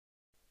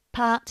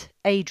Pat,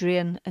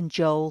 Adrian and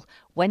Joel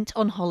went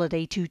on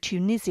holiday to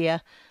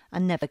Tunisia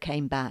and never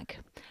came back.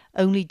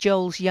 Only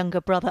Joel's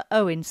younger brother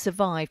Owen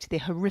survived the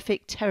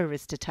horrific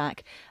terrorist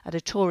attack at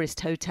a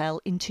tourist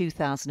hotel in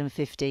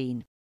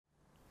 2015.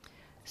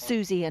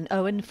 Susie and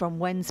Owen from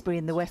Wednesbury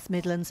in the West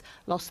Midlands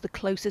lost the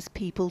closest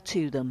people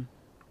to them.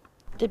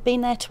 They'd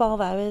been there 12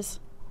 hours.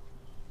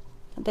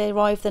 They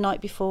arrived the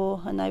night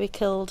before and they were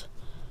killed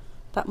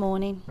that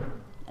morning.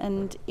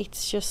 And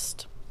it's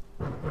just,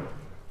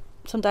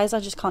 some days I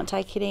just can't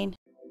take it in.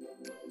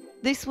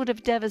 This would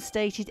have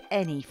devastated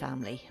any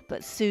family,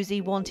 but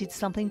Susie wanted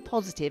something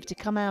positive to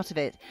come out of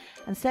it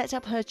and set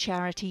up her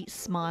charity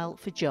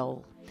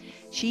Smileforjoel.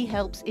 She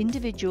helps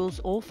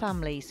individuals or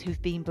families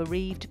who've been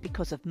bereaved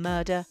because of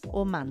murder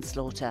or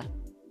manslaughter.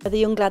 The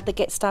young lad that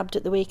gets stabbed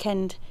at the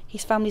weekend,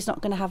 his family's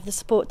not going to have the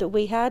support that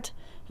we had,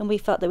 and we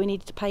felt that we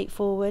needed to pay it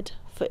forward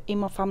in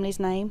my family's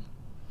name.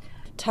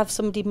 To have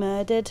somebody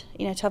murdered,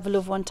 to have a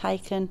loved one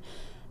taken,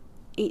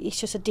 it's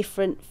just a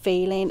different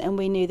feeling, and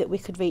we knew that we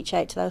could reach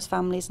out to those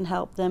families and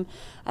help them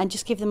and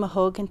just give them a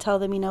hug and tell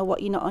them,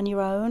 what, you're not on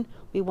your own,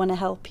 we want to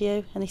help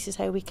you and this is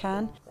how we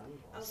can.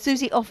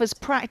 Susie offers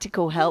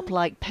practical help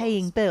like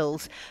paying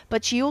bills,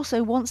 but she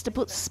also wants to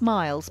put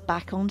smiles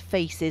back on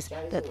faces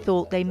that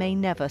thought they may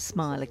never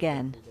smile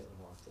again.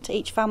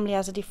 Each family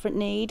has a different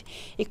need.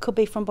 It could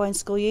be from buying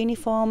school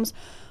uniforms,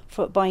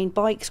 for buying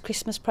bikes,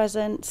 Christmas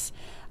presents,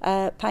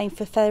 paying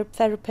for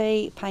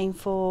therapy, paying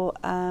for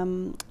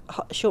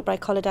short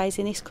break holidays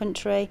in this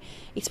country.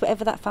 It's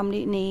whatever that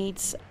family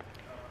needs.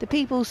 The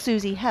people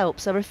Susie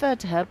helps are referred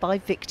to her by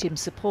victim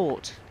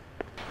support.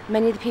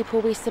 Many of the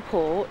people we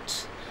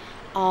support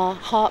are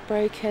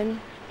heartbroken,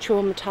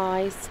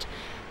 traumatised.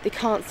 They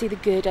can't see the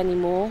good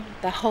anymore.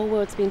 Their whole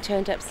world's been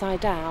turned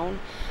upside down.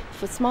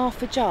 For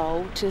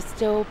Smileforjoel to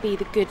still be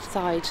the good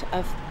side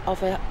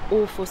of an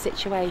awful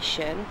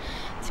situation,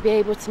 to be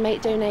able to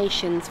make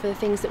donations for the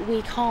things that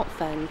we can't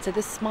fund, so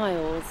the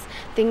smiles,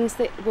 things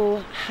that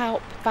will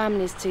help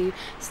families to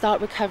start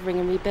recovering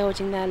and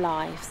rebuilding their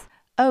lives.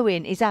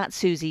 Owen is at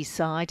Susie's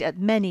side at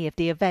many of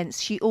the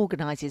events she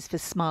organises for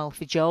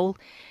Smileforjoel.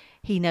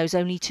 He knows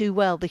only too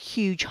well the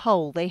huge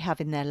hole they have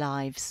in their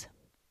lives.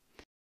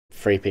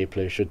 3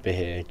 people who should be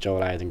here,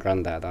 Joel, Aid and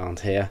Grandad,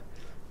 aren't here.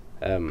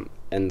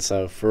 And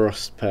so for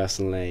us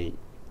personally,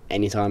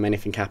 anytime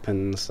anything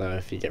happens, so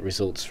if you get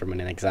results from an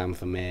exam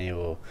for me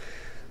or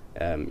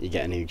you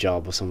get a new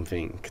job or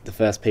something, the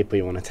first people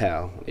you want to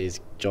tell is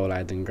Joel,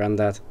 Aid and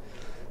Grandad.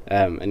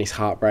 And it's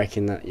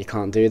heartbreaking that you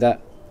can't do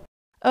that.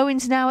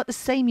 Owen's now at the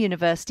same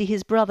university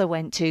his brother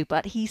went to,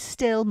 but he's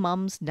still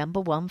Mum's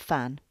 #1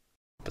 fan.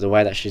 But the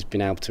way that she's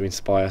been able to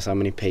inspire so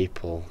many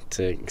people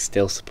to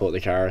still support the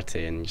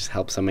charity and just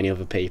help so many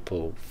other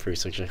people through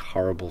such a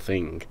horrible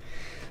thing,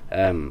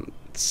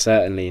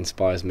 certainly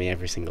inspires me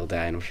every single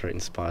day, and I'm sure it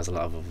inspires a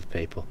lot of other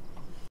people.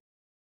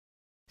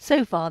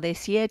 So far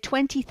this year,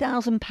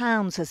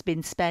 £20,000 has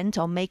been spent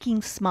on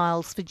making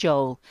smiles for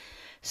Joel.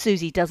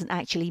 Susie doesn't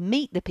actually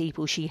meet the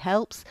people she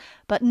helps,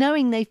 but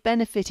knowing they've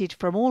benefited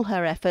from all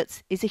her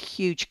efforts is a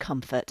huge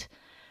comfort.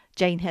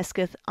 Jane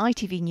Hesketh,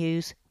 ITV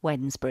News,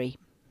 Wednesbury.